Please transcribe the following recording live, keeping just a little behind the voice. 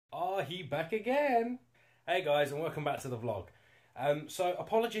He back again. Hey guys, and welcome back to the vlog. So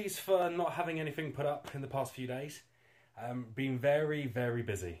apologies for not having anything put up in the past few days. Been very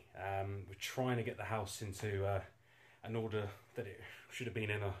busy. We're trying to get the house into an order that it should have been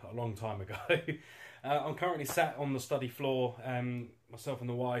in a long time ago. I'm currently sat on the study floor. Myself and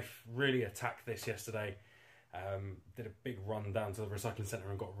the wife really attacked this yesterday. Did a big run down to the recycling centre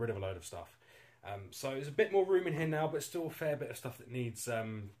and got rid of a load of stuff. So there's a bit more room in here now, but still a fair bit of stuff that needs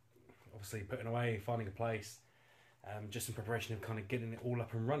obviously putting away, finding a place, just in preparation of kind of getting it all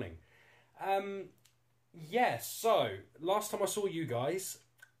up and running. Yeah, so last time I saw you guys,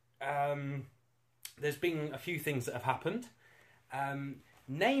 there's been a few things that have happened,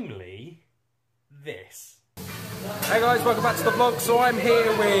 namely this. Hey guys, welcome back to the vlog. So I'm here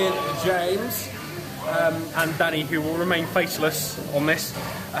with James and Danny, who will remain faceless on this.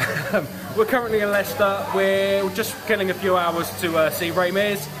 We're currently in Leicester. We're just killing a few hours to see Ray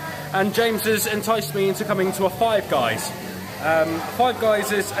Mears, and James has enticed me into coming to a Five Guys. Five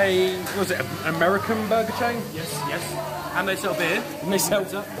Guys is was it an American burger chain? Yes. And they sell beer. And they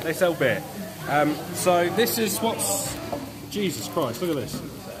sell beer. So this is what's... Jesus Christ, look at this.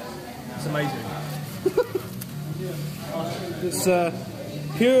 It's amazing. It's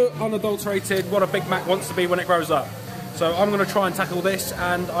pure, unadulterated, what a Big Mac wants to be when it grows up. So I'm going to try and tackle this,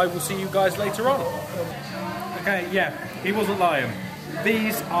 and I will see you guys later on. Okay, yeah, he wasn't lying.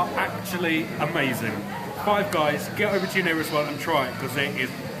 These are actually amazing. Five Guys, get over to your nearest one and try it, because it is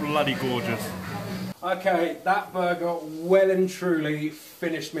bloody gorgeous. Okay, that burger well and truly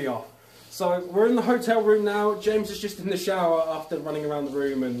finished me off. So we're in the hotel room now. James is just in the shower after running around the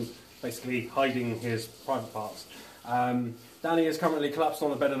room and basically hiding his private parts. Danny is currently collapsed on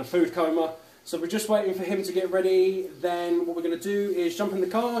the bed in a food coma. So we're just waiting for him to get ready. Then what we're going to do is jump in the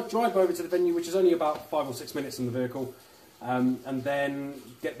car, drive over to the venue, which is only about 5 or 6 minutes in the vehicle, and then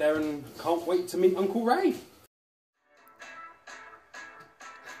get there, and can't wait to meet Uncle Ray.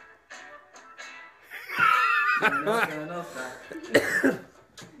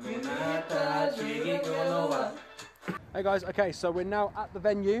 Hey guys, okay, so we're now at the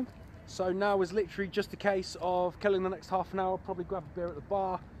venue. So now is literally just a case of killing the next half an hour, probably grab a beer at the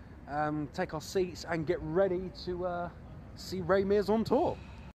bar, take our seats and get ready to see Ray Mears on tour.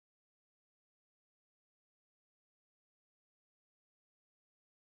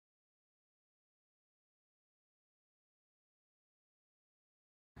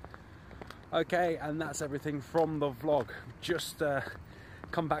 Okay, and that's everything from the vlog. Just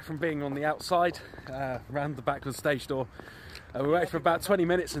come back from being on the outside, around the back of the stage door. We waited for about 20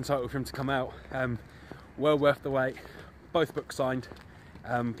 minutes in total for him to come out. Well worth the wait. Both books signed,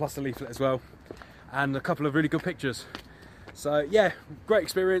 plus a leaflet as well, and a couple of really good pictures. So yeah, great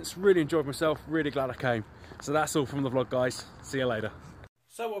experience, really enjoyed myself, really glad I came. So that's all from the vlog, guys. See you later.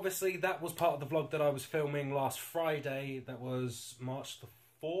 So obviously that was part of the vlog that I was filming last Friday. That was March the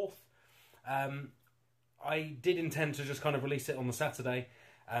 4th. I did intend to just kind of release it on the Saturday,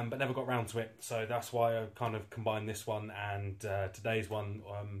 but never got round to it. So that's why I kind of combined this one and today's one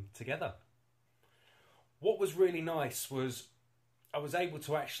together. What was really nice was I was able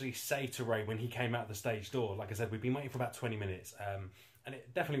to actually say to Ray when he came out the stage door, like I said, we'd been waiting for about 20 minutes, and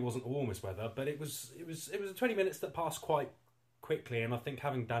it definitely wasn't the warmest weather, but it was 20 minutes that passed quite quickly, and I think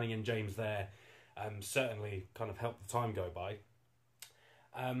having Danny and James there certainly kind of helped the time go by.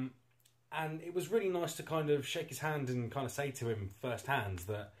 And it was really nice to kind of shake his hand and kind of say to him firsthand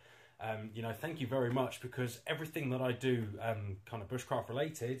that, you know, thank you very much, because everything that I do kind of bushcraft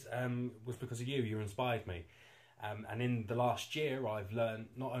related was because of you. You inspired me. And in the last year, I've learned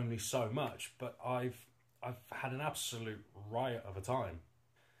not only so much, but I've had an absolute riot of a time.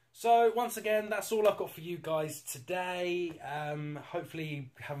 So once again, that's all I've got for you guys today.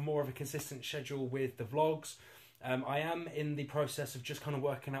 Hopefully have more of a consistent schedule with the vlogs. I am in the process of just kind of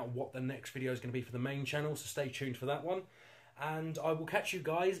working out what the next video is going to be for the main channel, so stay tuned for that one. And I will catch you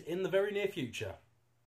guys in the very near future.